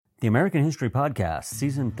The American History Podcast,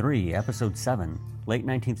 Season 3, Episode 7, Late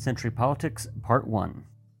 19th Century Politics, Part 1.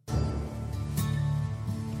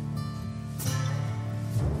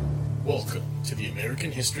 Welcome to the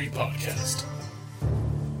American History Podcast.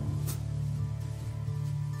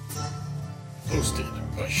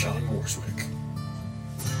 Hosted by Sean Morswick.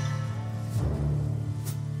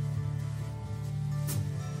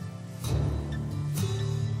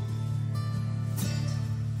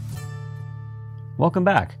 Welcome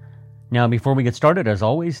back. Now, before we get started, as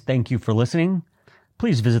always, thank you for listening.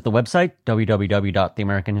 Please visit the website,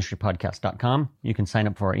 www.theamericanhistorypodcast.com. You can sign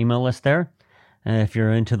up for our email list there. And if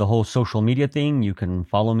you're into the whole social media thing, you can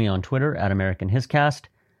follow me on Twitter at AmericanHiscast.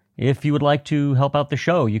 If you would like to help out the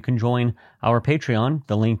show, you can join our Patreon.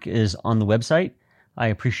 The link is on the website. I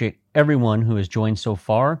appreciate everyone who has joined so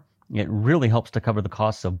far. It really helps to cover the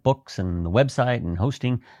costs of books and the website and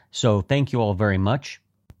hosting. So thank you all very much.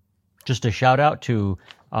 Just a shout out to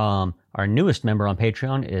our newest member on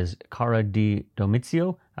Patreon is Cara Di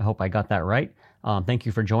Domizio. I hope I got that right. Thank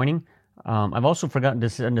you for joining. I've also forgotten to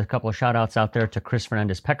send a couple of shout outs out there to Chris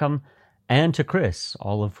Fernandez Peckham and to Chris,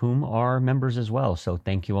 all of whom are members as well. So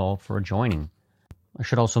thank you all for joining. I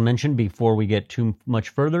should also mention before we get too much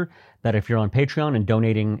further that if you're on Patreon and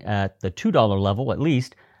donating at the $2 level at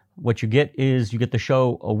least, what you get is you get the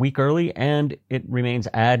show a week early and it remains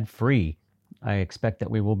ad free. I expect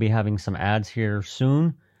that we will be having some ads here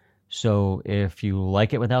soon. So if you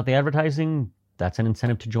like it without the advertising, that's an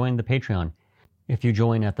incentive to join the Patreon. If you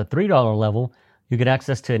join at the $3 level, you get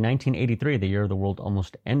access to 1983, the year the world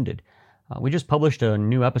almost ended. We just published a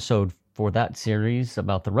new episode for that series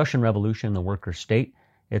about the Russian Revolution and the worker state.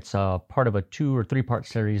 It's part of a 2 or 3 part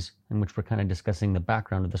series in which we're kind of discussing the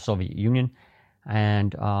background of the Soviet Union.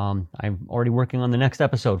 And I'm already working on the next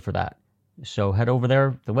episode for that. So head over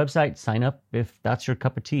there, the website, sign up if that's your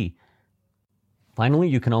cup of tea. Finally,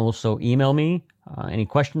 you can also email me any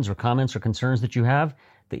questions or comments or concerns that you have.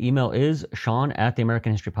 The email is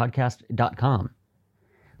sean@theamericanhistorypodcast.com.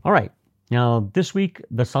 All right. Now, this week,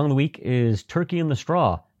 the song of the week is Turkey in the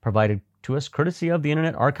Straw, provided to us courtesy of the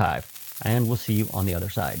Internet Archive. And we'll see you on the other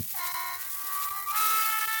side.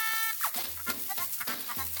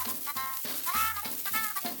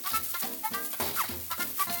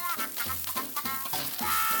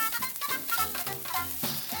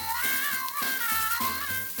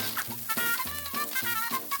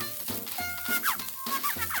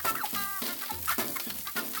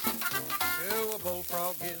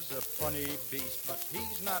 Bullfrog is a funny beast, but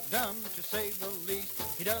he's not dumb, to say the least.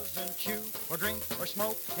 He doesn't chew or drink or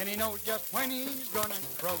smoke, and he knows just when he's gonna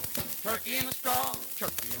croak. Turkey in the straw,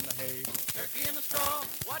 turkey in the hay. Turkey in the straw,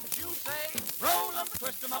 what'd you say? Roll up,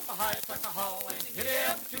 twist him up a high, tuck a haul, and hit it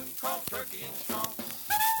up a tune called Turkey in the Straw.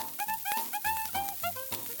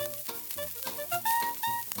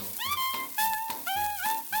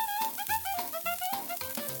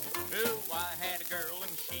 I had a girl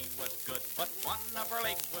and she was good, but one of her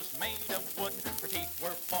legs was made of wood. Her teeth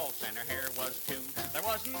were false and her hair was too. There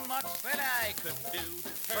wasn't much that I could do.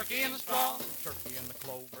 Turkey in the straw, turkey in the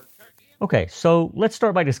clover. Okay, so let's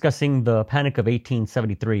start by discussing the Panic of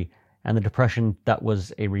 1873 and the depression that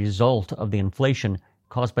was a result of the inflation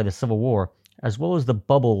caused by the Civil War, as well as the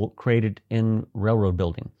bubble created in railroad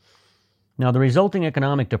building. Now, the resulting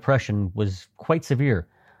economic depression was quite severe.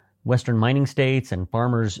 Western mining states and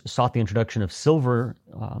farmers sought the introduction of silver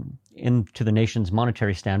into the nation's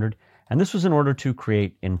monetary standard, and this was in order to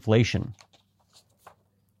create inflation,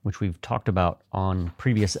 which we've talked about on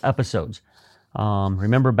previous episodes.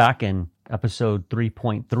 Remember back in episode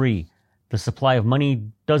 3.3, the supply of money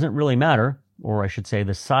doesn't really matter, or I should say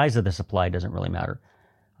the size of the supply doesn't really matter.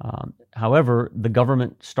 However, the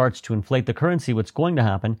government starts to inflate the currency. What's going to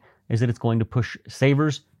happen is that it's going to push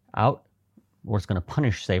savers out, or it's going to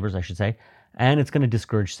punish savers, I should say, and it's going to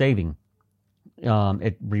discourage saving.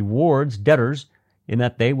 It rewards debtors in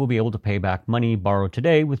that they will be able to pay back money borrowed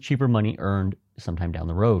today with cheaper money earned sometime down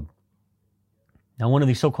the road. Now, one of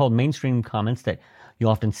the so-called mainstream comments that you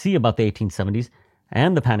often see about the 1870s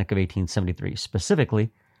and the Panic of 1873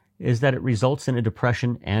 specifically is that it results in a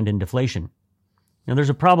depression and in deflation. Now,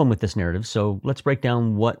 there's a problem with this narrative, so let's break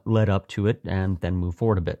down what led up to it and then move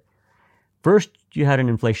forward a bit. First, you had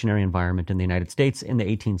an inflationary environment in the United States in the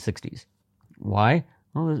 1860s. Why?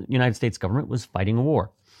 Well, the United States government was fighting a war,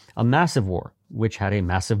 a massive war, which had a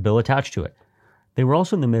massive bill attached to it. They were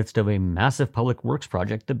also in the midst of a massive public works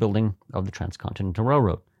project, the building of the Transcontinental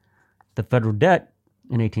Railroad. The federal debt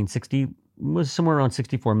in 1860 was somewhere around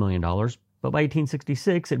 $64 million, but by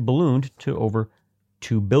 1866 it ballooned to over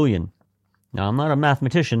 $2 billion. Now, I'm not a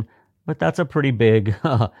mathematician, but that's a pretty big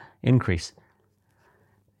increase.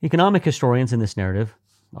 Economic historians in this narrative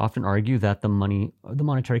often argue that the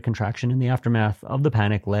monetary contraction in the aftermath of the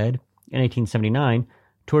panic led, in 1879,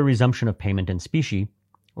 to a resumption of payment in specie,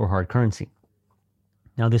 or hard currency.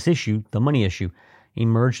 Now, this issue, the money issue,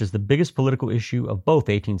 emerged as the biggest political issue of both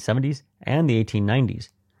the 1870s and the 1890s.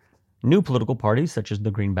 New political parties, such as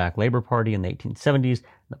the Greenback Labor Party in the 1870s,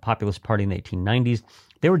 the Populist Party in the 1890s,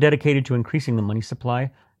 they were dedicated to increasing the money supply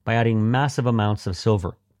by adding massive amounts of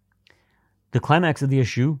silver. The climax of the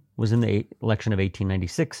issue was in the election of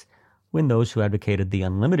 1896, when those who advocated the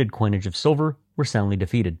unlimited coinage of silver were soundly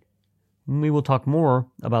defeated. We will talk more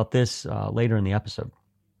about this later in the episode.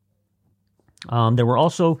 There were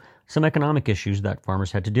also some economic issues that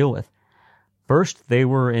farmers had to deal with. First, they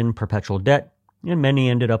were in perpetual debt, and many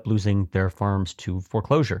ended up losing their farms to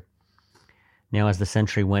foreclosure. Now, as the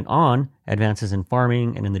century went on, advances in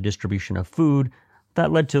farming and in the distribution of food,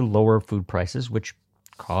 that led to lower food prices, which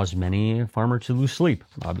caused many farmers to lose sleep,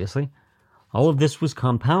 obviously. All of this was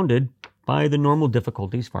compounded by the normal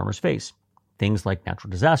difficulties farmers face. Things like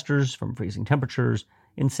natural disasters from freezing temperatures,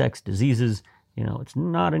 insects, diseases. It's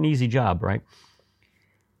not an easy job, right?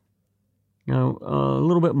 Now, a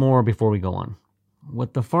little bit more before we go on.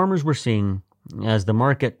 What the farmers were seeing as the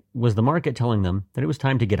market telling them that it was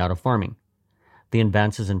time to get out of farming. The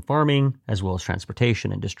advances in farming, as well as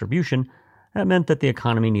transportation and distribution, that meant that the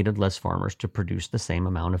economy needed less farmers to produce the same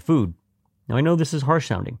amount of food. Now, I know this is harsh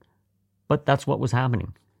sounding, but that's what was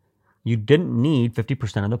happening. You didn't need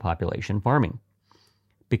 50% of the population farming.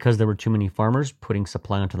 Because there were too many farmers putting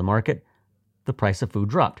supply onto the market, the price of food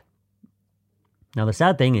dropped. Now, the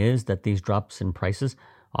sad thing is that these drops in prices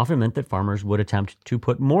often meant that farmers would attempt to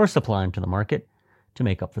put more supply into the market to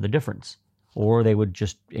make up for the difference, or they would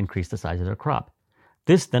just increase the size of their crop.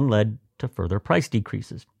 This then led to further price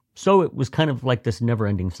decreases. So it was kind of like this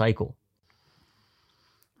never-ending cycle.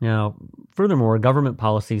 Now, furthermore, government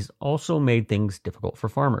policies also made things difficult for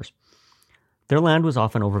farmers. Their land was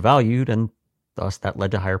often overvalued, and thus that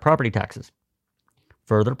led to higher property taxes.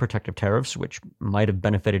 Further, protective tariffs, which might have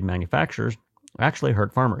benefited manufacturers, actually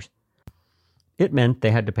hurt farmers. It meant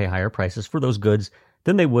they had to pay higher prices for those goods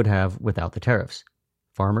than they would have without the tariffs.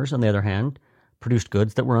 Farmers, on the other hand, produced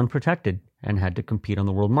goods that were unprotected and had to compete on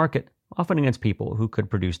the world market, often against people who could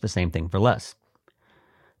produce the same thing for less.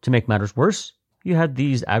 To make matters worse, you had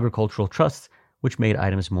these agricultural trusts which made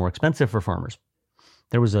items more expensive for farmers.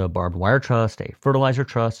 There was a barbed wire trust, a fertilizer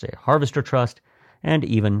trust, a harvester trust, and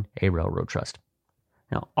even a railroad trust.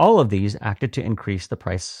 Now, all of these acted to increase the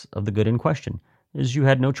price of the good in question, as you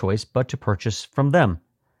had no choice but to purchase from them.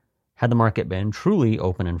 Had the market been truly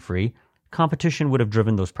open and free, competition would have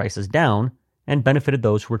driven those prices down and benefited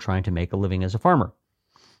those who were trying to make a living as a farmer.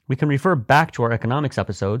 We can refer back to our economics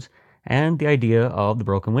episodes and the idea of the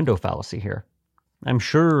broken window fallacy here. I'm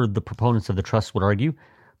sure the proponents of the trust would argue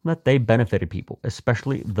that they benefited people,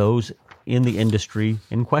 especially those in the industry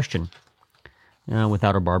in question.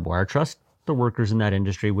 Without a barbed wire trust, the workers in that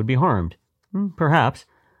industry would be harmed. Perhaps,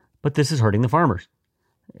 but this is hurting the farmers.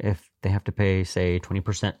 If they have to pay, say,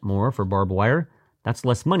 20% more for barbed wire, that's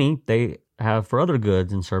less money they have for other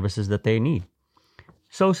goods and services that they need.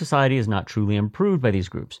 So society is not truly improved by these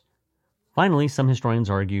groups. Finally, some historians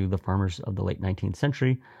argue the farmers of the late 19th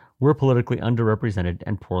century were politically underrepresented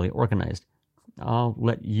and poorly organized. I'll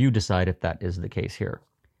let you decide if that is the case here.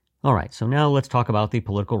 All right, so now let's talk about the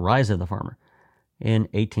political rise of the farmer. In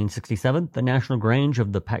 1867, the National Grange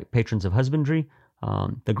of the Patrons of Husbandry,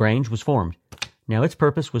 the Grange, was formed. Now, its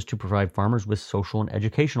purpose was to provide farmers with social and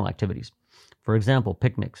educational activities. For example,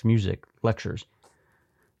 picnics, music, lectures.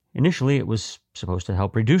 Initially, it was supposed to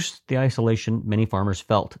help reduce the isolation many farmers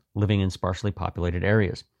felt living in sparsely populated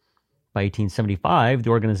areas. By 1875, the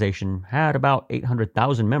organization had about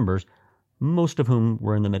 800,000 members, most of whom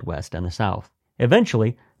were in the Midwest and the South.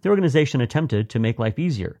 Eventually, the organization attempted to make life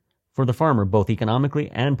easier for the farmer both economically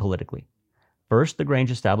and politically. First, the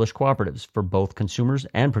Grange established cooperatives for both consumers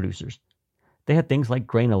and producers. They had things like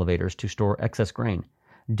grain elevators to store excess grain,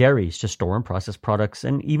 dairies to store and process products,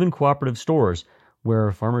 and even cooperative stores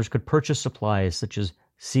where farmers could purchase supplies such as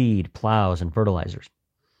seed, plows, and fertilizers.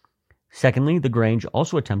 Secondly, the Grange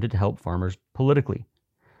also attempted to help farmers politically.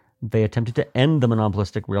 They attempted to end the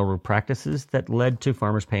monopolistic railroad practices that led to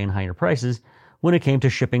farmers paying higher prices when it came to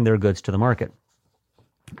shipping their goods to the market.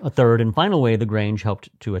 A third and final way the Grange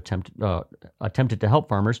attempted to help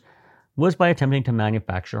farmers was by attempting to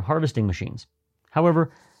manufacture harvesting machines.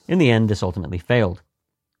 However, in the end, this ultimately failed.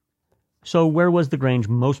 So where was the Grange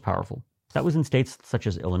most powerful? That was in states such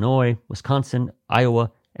as Illinois, Wisconsin,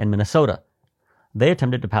 Iowa, and Minnesota. They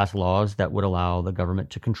attempted to pass laws that would allow the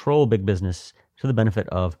government to control big business to the benefit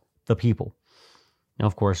of the people. Now,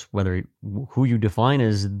 of course, who you define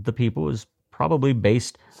as the people is probably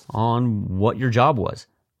based on what your job was.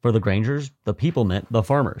 For the Grangers, the people meant the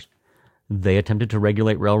farmers. They attempted to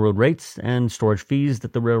regulate railroad rates and storage fees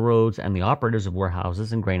that the railroads and the operators of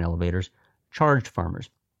warehouses and grain elevators charged farmers.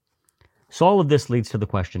 So all of this leads to the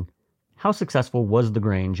question, how successful was the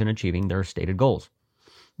Grange in achieving their stated goals?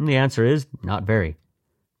 And the answer is, not very.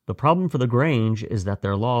 The problem for the Grange is that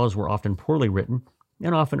their laws were often poorly written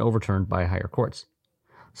and often overturned by higher courts.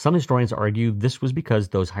 Some historians argue this was because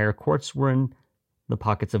those higher courts were in the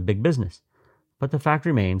pockets of big business. But the fact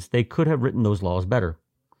remains they could have written those laws better.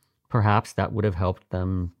 Perhaps that would have helped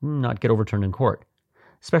them not get overturned in court.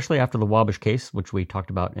 Especially after the Wabash case, which we talked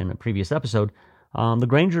about in a previous episode, the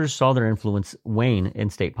Grangers saw their influence wane in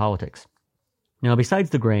state politics. Now, besides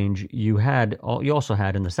the Grange, you also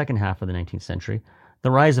had in the second half of the 19th century the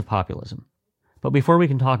rise of populism. But before we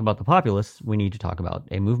can talk about the populists, we need to talk about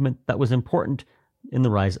a movement that was important in the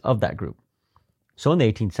rise of that group. So in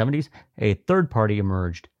the 1870s, a third party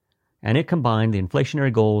emerged, and it combined the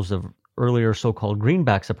inflationary goals of earlier so-called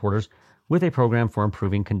Greenback supporters with a program for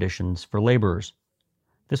improving conditions for laborers.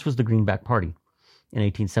 This was the Greenback Party. In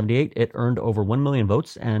 1878, it earned over 1 million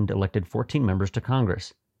votes and elected 14 members to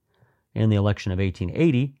Congress. In the election of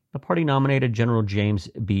 1880, the party nominated General James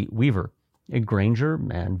B. Weaver, a Granger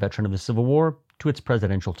and veteran of the Civil War, to its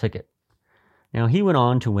presidential ticket. Now, he went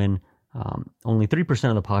on to win only 3%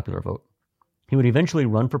 of the popular vote. He would eventually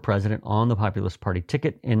run for president on the Populist Party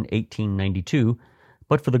ticket in 1892,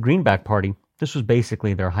 but for the Greenback Party, this was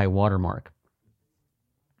basically their high water mark.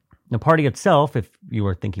 The party itself, if you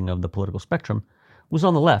are thinking of the political spectrum, was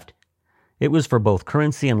on the left. It was for both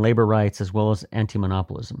currency and labor rights as well as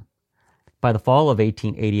anti-monopolism. By the fall of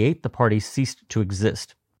 1888, the party ceased to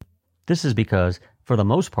exist. This is because, for the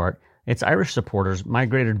most part, its Irish supporters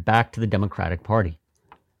migrated back to the Democratic Party.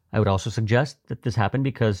 I would also suggest that this happened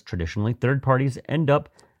because traditionally third parties end up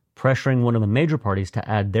pressuring one of the major parties to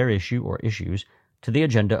add their issue or issues to the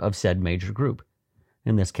agenda of said major group.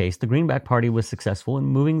 In this case, the Greenback Party was successful in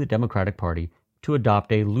moving the Democratic Party to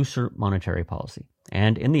adopt a looser monetary policy,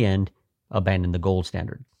 and in the end, abandon the gold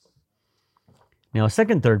standard. Now, a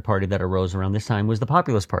second third party that arose around this time was the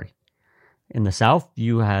Populist Party. In the South,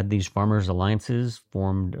 you had these farmers' alliances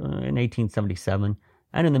formed in 1877,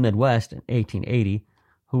 and in the Midwest in 1880,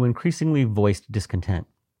 who increasingly voiced discontent.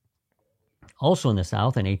 Also in the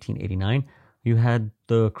South in 1889, you had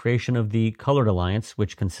the creation of the Colored Alliance,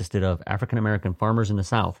 which consisted of African American farmers in the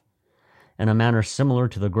South. In a manner similar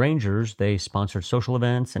to the Grangers, they sponsored social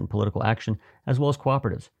events and political action, as well as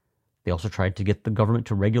cooperatives. They also tried to get the government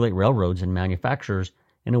to regulate railroads and manufacturers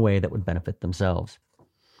in a way that would benefit themselves.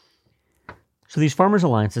 So these farmers'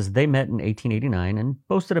 alliances, they met in 1889 and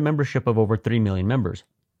boasted a membership of over 3 million members.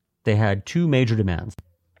 They had two major demands: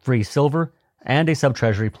 free silver and a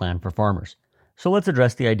sub-treasury plan for farmers. So let's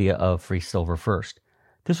address the idea of free silver first.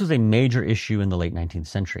 This was a major issue in the late 19th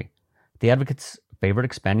century. The advocates favored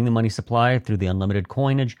expanding the money supply through the unlimited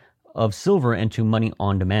coinage of silver into money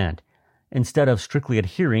on demand, instead of strictly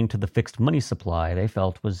adhering to the fixed money supply they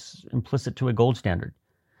felt was implicit to a gold standard.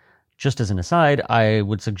 Just as an aside, I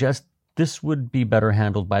would suggest this would be better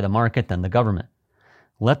handled by the market than the government.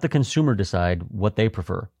 Let the consumer decide what they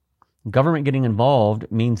prefer. Government getting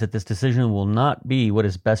involved means that this decision will not be what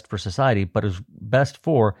is best for society, but is best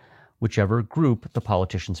for whichever group the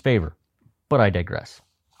politicians favor. But I digress.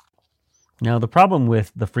 Now, the problem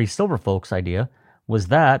with the free silver folks idea was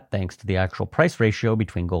that, thanks to the actual price ratio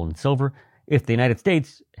between gold and silver, if the United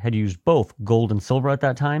States had used both gold and silver at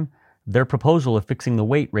that time, their proposal of fixing the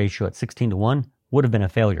weight ratio at 16-1 would have been a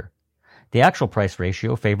failure. The actual price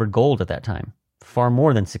ratio favored gold at that time, far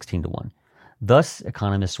more than 16-1. Thus,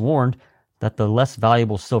 economists warned that the less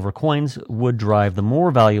valuable silver coins would drive the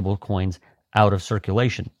more valuable coins out of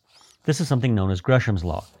circulation. This is something known as Gresham's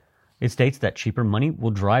Law. It states that cheaper money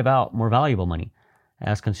will drive out more valuable money,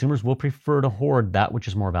 as consumers will prefer to hoard that which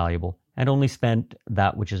is more valuable and only spend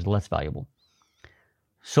that which is less valuable.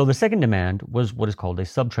 So the second demand was what is called a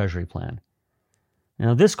sub-treasury plan.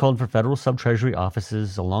 Now, this called for federal sub-treasury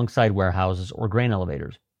offices alongside warehouses or grain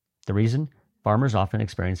elevators. The reason? Farmers often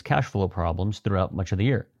experienced cash flow problems throughout much of the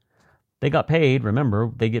year. They got paid,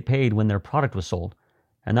 remember, they get paid when their product was sold,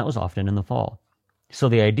 and that was often in the fall. So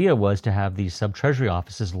the idea was to have these sub-treasury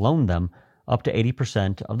offices loan them up to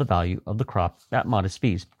 80% of the value of the crop at modest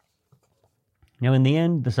fees. Now, in the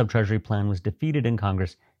end, the sub-treasury plan was defeated in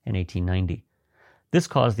Congress in 1890. This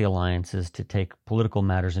caused the alliances to take political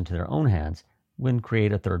matters into their own hands and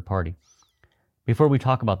create a third party. Before we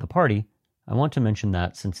talk about the party, I want to mention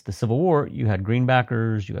that since the Civil War, you had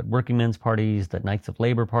Greenbackers, you had working men's parties, the Knights of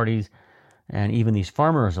Labor parties, and even these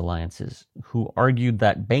farmers' alliances, who argued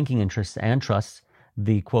that banking interests and trusts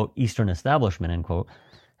the, quote, Eastern establishment, end quote,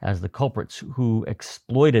 as the culprits who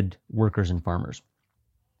exploited workers and farmers.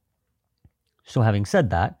 So having said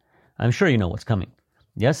that, I'm sure you know what's coming.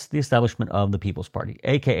 Yes, the establishment of the People's Party,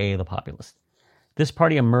 aka the Populists. This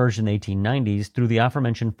party emerged in the 1890s through the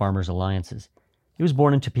aforementioned farmers' alliances. It was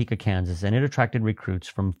born in Topeka, Kansas, and it attracted recruits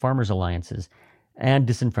from farmers' alliances and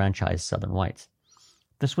disenfranchised Southern whites.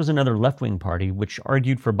 This was another left-wing party which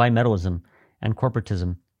argued for bimetallism and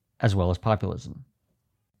corporatism as well as populism.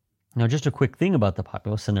 Now, just a quick thing about the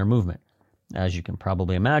Populists and their movement. As you can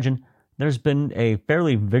probably imagine, there's been a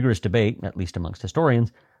fairly vigorous debate, at least amongst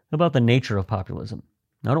historians, about the nature of populism.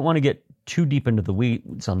 Now, I don't want to get too deep into the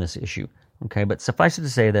weeds on this issue, okay, but suffice it to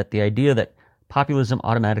say that the idea that populism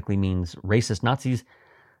automatically means racist Nazis,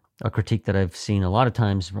 a critique that I've seen a lot of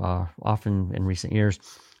times, often in recent years,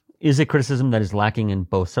 is a criticism that is lacking in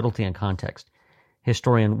both subtlety and context.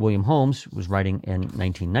 Historian William Holmes, who was writing in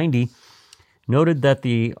 1990, noted that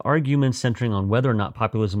the argument centering on whether or not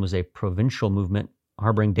populism was a provincial movement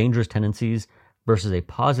harboring dangerous tendencies versus a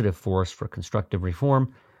positive force for constructive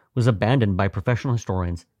reform was abandoned by professional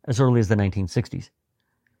historians as early as the 1960s.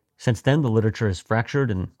 Since then, the literature is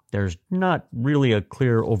fractured and there's not really a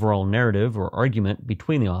clear overall narrative or argument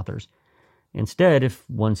between the authors. Instead, if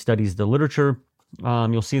one studies the literature,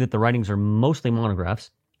 you'll see that the writings are mostly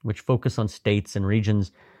monographs, which focus on states and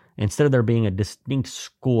regions instead of there being a distinct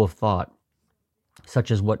school of thought,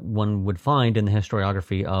 such as what one would find in the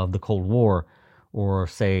historiography of the Cold War or,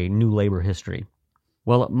 say, New Labor history.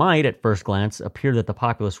 While it might, at first glance, appear that the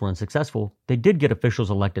populists were unsuccessful, they did get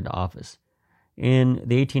officials elected to office. In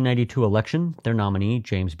the 1892 election, their nominee,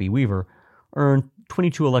 James B. Weaver, earned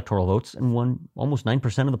 22 electoral votes and won almost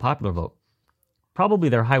 9% of the popular vote. Probably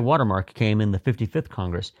their high watermark came in the 55th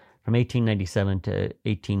Congress from 1897 to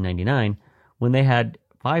 1899, when they had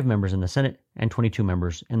 5 members in the Senate and 22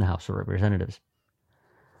 members in the House of Representatives.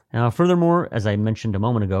 Now, furthermore, as I mentioned a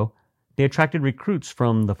moment ago, they attracted recruits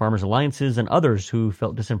from the farmers' alliances and others who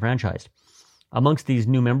felt disenfranchised. Amongst these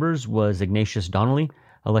new members was Ignatius Donnelly,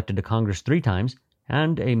 elected to Congress 3 times,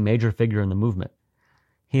 and a major figure in the movement.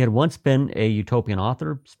 He had once been a utopian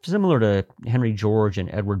author, similar to Henry George and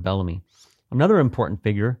Edward Bellamy. Another important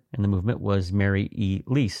figure in the movement was Mary E.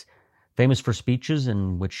 Lease, famous for speeches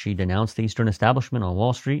in which she denounced the Eastern establishment on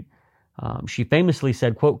Wall Street. She famously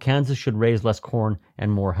said, quote, "Kansas should raise less corn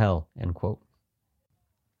and more hell," end quote.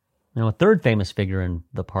 Now, a third famous figure in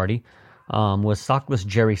the party was Sockless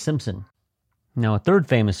Jerry Simpson.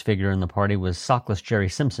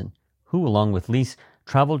 who, along with Lease,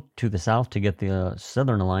 traveled to the South to get the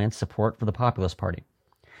Southern Alliance support for the Populist Party.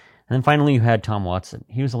 And then finally, you had Tom Watson.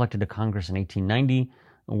 He was elected to Congress in 1890,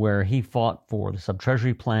 where he fought for the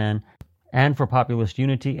Sub-Treasury Plan and for populist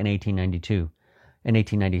unity in 1892. In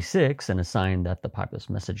 1896, and a sign that the populist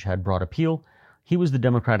message had broad appeal, he was the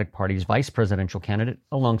Democratic Party's vice presidential candidate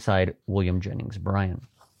alongside William Jennings Bryan.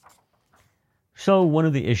 So one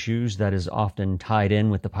of the issues that is often tied in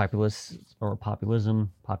with the populists, or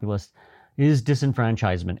populists, is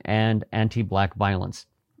disenfranchisement and anti-black violence.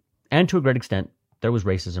 And to a great extent, there was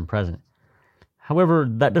racism present. However,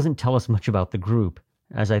 that doesn't tell us much about the group,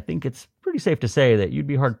 as I think it's pretty safe to say that you'd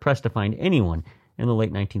be hard-pressed to find anyone in the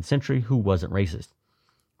late 19th century who wasn't racist.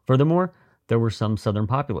 Furthermore, there were some Southern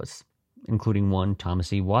populists, including one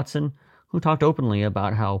Thomas E. Watson, who talked openly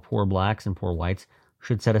about how poor blacks and poor whites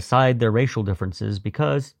should set aside their racial differences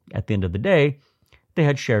because, at the end of the day, they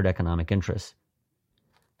had shared economic interests.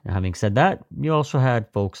 Now, having said that, you also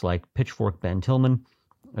had folks like Pitchfork Ben Tillman,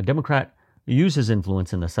 a Democrat, who used his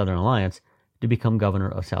influence in the Southern Alliance to become governor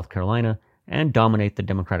of South Carolina and dominate the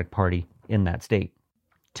Democratic Party in that state.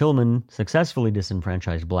 Tillman successfully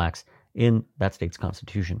disenfranchised blacks in that state's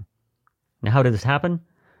constitution. Now, how did this happen?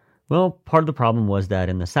 Well, part of the problem was that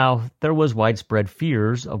in the South, there was widespread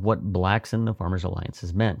fears of what blacks in the Farmers'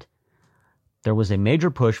 Alliances meant. There was a major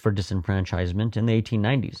push for disenfranchisement in the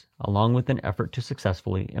 1890s, along with an effort to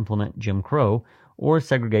successfully implement Jim Crow or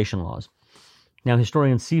segregation laws. Now,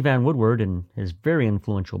 historian C. Vann Woodward, in his very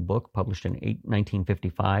influential book published in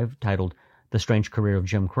 1955 titled The Strange Career of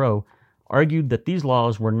Jim Crow, argued that these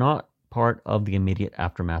laws were not part of the immediate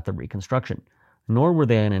aftermath of Reconstruction, nor were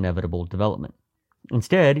they an inevitable development.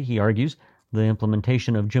 Instead, he argues, the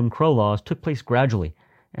implementation of Jim Crow laws took place gradually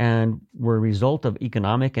and were a result of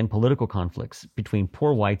economic and political conflicts between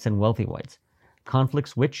poor whites and wealthy whites,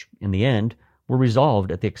 conflicts which, in the end, were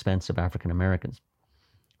resolved at the expense of African Americans.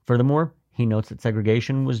 Furthermore, he notes that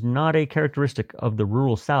segregation was not a characteristic of the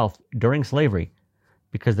rural South during slavery,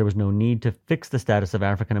 because there was no need to fix the status of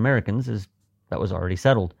African Americans, as that was already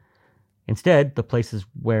settled. Instead, the places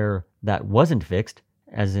where that wasn't fixed,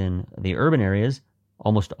 as in the urban areas,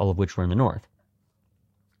 almost all of which were in the North,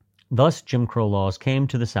 Thus, Jim Crow laws came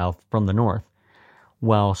to the South from the North.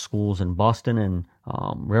 While schools in Boston and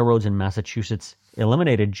railroads in Massachusetts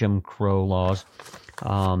eliminated Jim Crow laws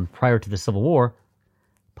prior to the Civil War,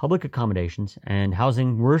 public accommodations and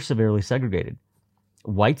housing were severely segregated.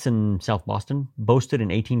 Whites in South Boston boasted in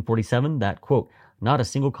 1847 that, quote, not a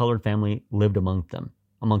single colored family lived amongst them,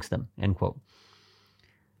 end quote.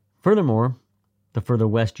 Furthermore, the further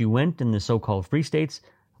west you went in the so-called free states,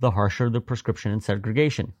 the harsher the prescription and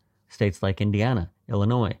segregation. States like Indiana,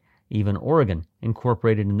 Illinois, even Oregon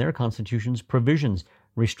incorporated in their constitutions provisions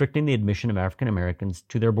restricting the admission of African Americans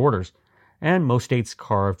to their borders, and most states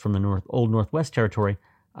carved from the Old Northwest Territory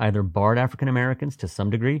either barred African Americans to some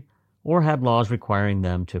degree or had laws requiring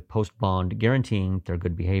them to post bond guaranteeing their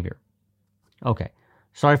good behavior. Okay,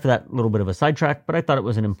 sorry for that little bit of a sidetrack, but I thought it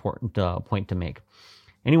was an important point to make.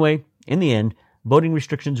 Anyway, in the end, voting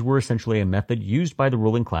restrictions were essentially a method used by the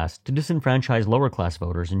ruling class to disenfranchise lower class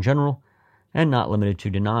voters in general, and not limited to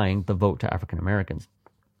denying the vote to African Americans.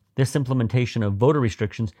 This implementation of voter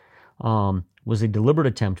restrictions was a deliberate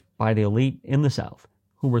attempt by the elite in the South,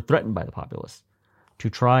 who were threatened by the populace, to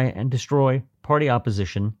try and destroy party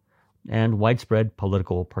opposition and widespread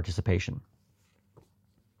political participation.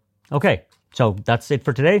 Okay, so that's it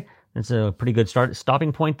for today. It's a pretty good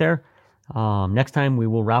stopping point there. Next time we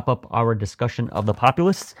will wrap up our discussion of the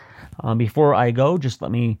populists. Before I go, just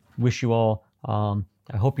let me wish you all,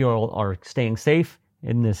 I hope you all are staying safe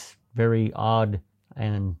in this very odd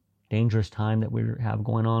and dangerous time that we have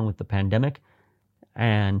going on with the pandemic.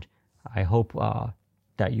 And I hope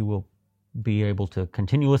that you will be able to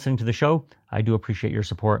continue listening to the show. I do appreciate your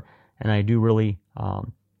support, and I do really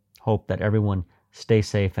hope that everyone stays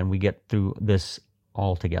safe and we get through this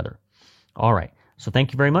all together. All right. So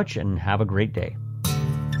thank you very much and have a great day.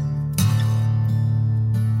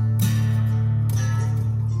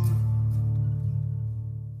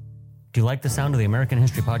 Do you like the sound of the American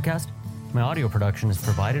History Podcast? My audio production is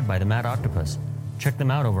provided by the Mad Octopus. Check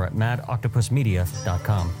them out over at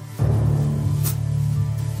madoctopusmedia.com.